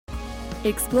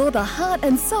Explore the heart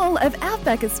and soul of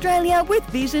Outback Australia with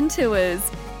Vision Tours.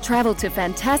 Travel to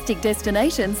fantastic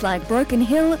destinations like Broken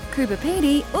Hill, Coober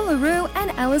Pedy, Uluru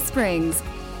and Alice Springs.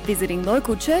 Visiting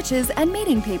local churches and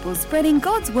meeting people spreading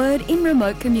God's word in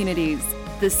remote communities.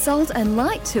 The Salt and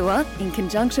Light Tour, in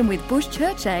conjunction with Bush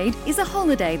Church Aid, is a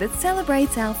holiday that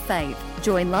celebrates our faith.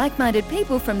 Join like-minded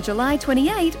people from July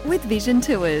 28 with Vision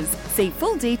Tours. See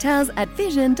full details at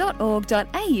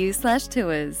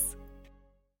vision.org.au/tours.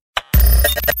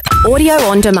 Audio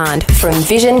on demand from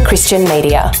Vision Christian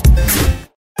Media.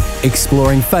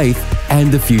 Exploring faith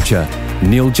and the future.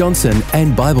 Neil Johnson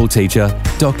and Bible teacher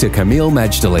Dr. Kameel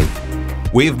Majdali.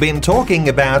 We've been talking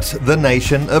about the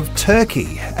nation of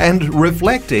Turkey and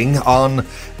reflecting on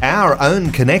our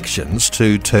own connections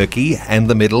to Turkey and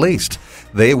the Middle East.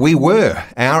 There we were,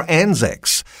 our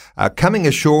Anzacs, coming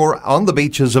ashore on the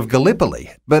beaches of Gallipoli.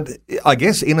 But I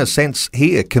guess in a sense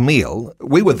here, Kameel,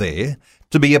 we were there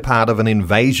to be a part of an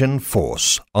invasion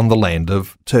force on the land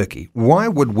of Turkey. Why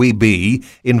would we be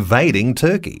invading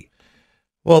Turkey?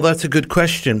 Well, that's a good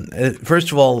question.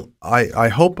 First of all, I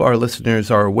hope our listeners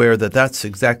are aware that that's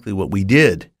exactly what we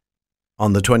did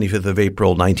on the 25th of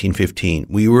April, 1915.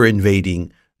 We were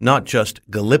invading not just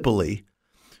Gallipoli,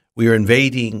 we were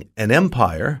invading an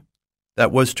empire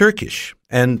that was Turkish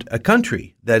and a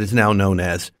country that is now known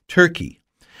as Turkey.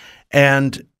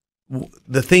 And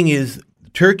the thing is,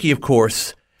 Turkey, of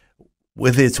course,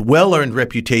 with its well-earned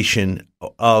reputation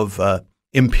of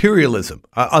imperialism,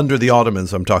 under the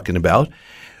Ottomans I'm talking about,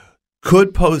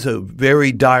 could pose a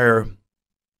very dire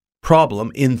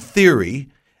problem in theory,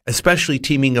 especially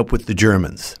teaming up with the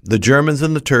Germans. The Germans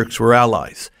and the Turks were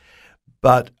allies.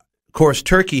 But, of course,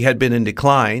 Turkey had been in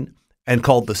decline and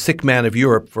called the sick man of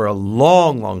Europe for a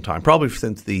long, long time, probably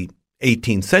since the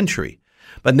 18th century.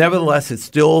 But nevertheless, it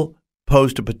still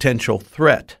posed a potential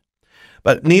threat.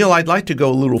 But Neil, I'd like to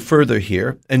go a little further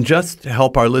here and just to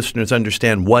help our listeners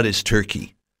understand what is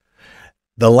Turkey,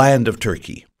 the land of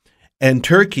Turkey. And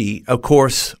Turkey, of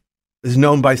course, is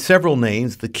known by several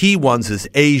names. The key ones is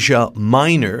Asia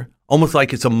Minor, almost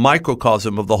like it's a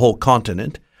microcosm of the whole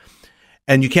continent.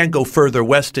 And you can't go further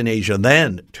west in Asia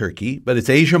than Turkey, but it's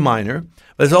Asia Minor.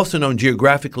 But it's also known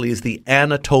geographically as the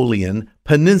Anatolian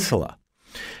Peninsula.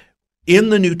 In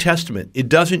the New Testament, it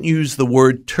doesn't use the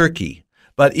word Turkey.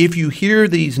 But if you hear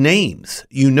these names,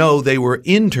 you know they were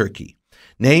in Turkey.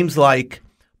 Names like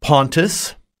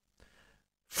Pontus,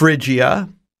 Phrygia,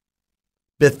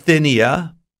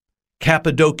 Bithynia,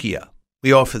 Cappadocia.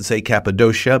 We often say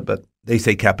Cappadocia, but they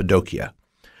say Cappadocia.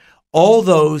 All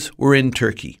those were in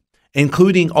Turkey,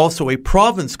 including also a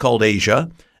province called Asia,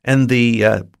 and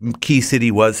the key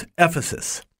city was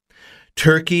Ephesus.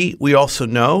 Turkey, we also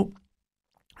know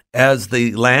as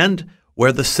the land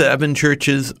where the 7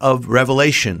 churches of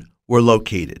Revelation were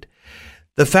located.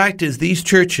 The fact is these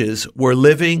churches were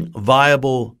living,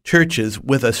 viable churches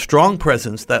with a strong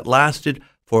presence that lasted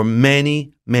for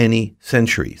many, many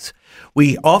centuries.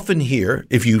 We often hear,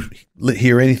 if you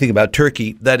hear anything about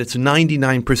Turkey, that it's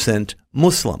 99%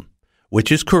 Muslim,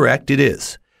 which is correct, it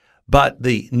is. But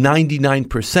the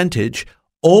 99%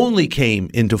 only came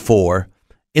into fore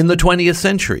in the 20th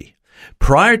century.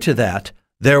 Prior to that,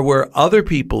 there were other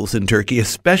peoples in Turkey,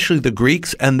 especially the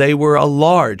Greeks, and they were a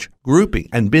large grouping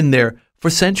and been there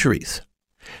for centuries.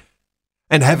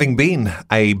 And having been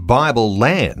a Bible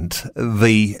land,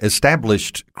 the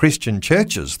established Christian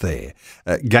churches there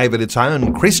gave it its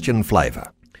own Christian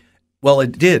flavour. Well,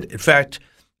 it did. In fact,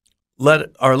 let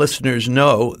our listeners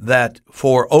know that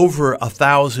for over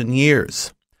 1,000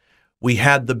 years, we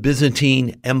had the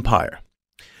Byzantine Empire.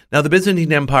 Now, the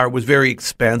Byzantine Empire was very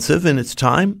expansive in its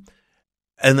time,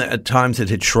 and at times it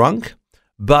had shrunk,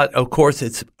 but of course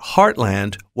its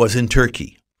heartland was in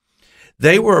Turkey.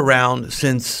 They were around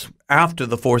since after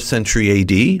the 4th century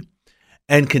AD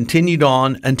and continued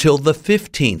on until the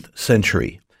 15th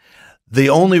century. The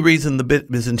only reason the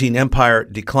Byzantine Empire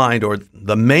declined, or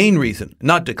the main reason,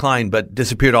 not declined but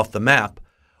disappeared off the map,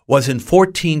 was in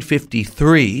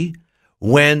 1453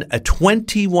 when a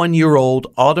 21-year-old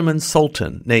Ottoman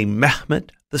Sultan named Mehmet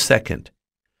II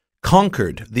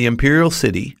conquered the imperial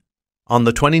city on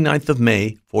the 29th of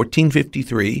May,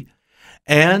 1453,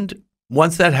 and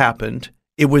once that happened,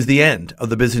 it was the end of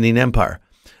the Byzantine Empire.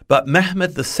 But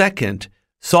Mehmet II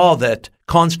saw that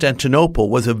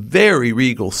Constantinople was a very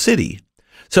regal city,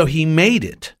 so he made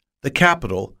it the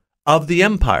capital of the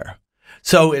empire.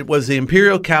 So it was the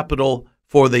imperial capital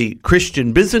for the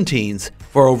Christian Byzantines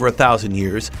for over 1,000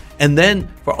 years, and then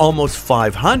for almost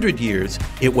 500 years,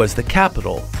 it was the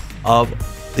capital of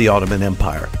the Ottoman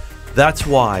Empire. That's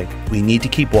why we need to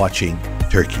keep watching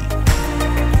Turkey.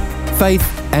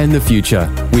 Faith and the Future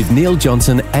with Neil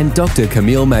Johnson and Dr.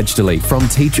 Camille Majdali from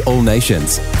Teach All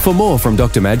Nations. For more from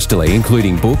Dr. Majdali,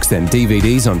 including books and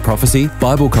DVDs on prophecy,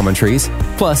 Bible commentaries,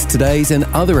 plus today's and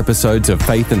other episodes of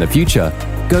Faith and the Future,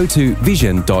 go to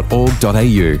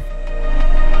vision.org.au.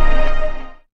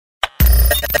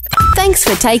 Thanks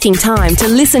for taking time to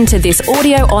listen to this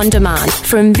audio on demand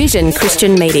from Vision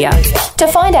Christian Media. To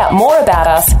find out more about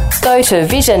us, go to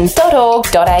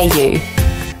vision.org.au.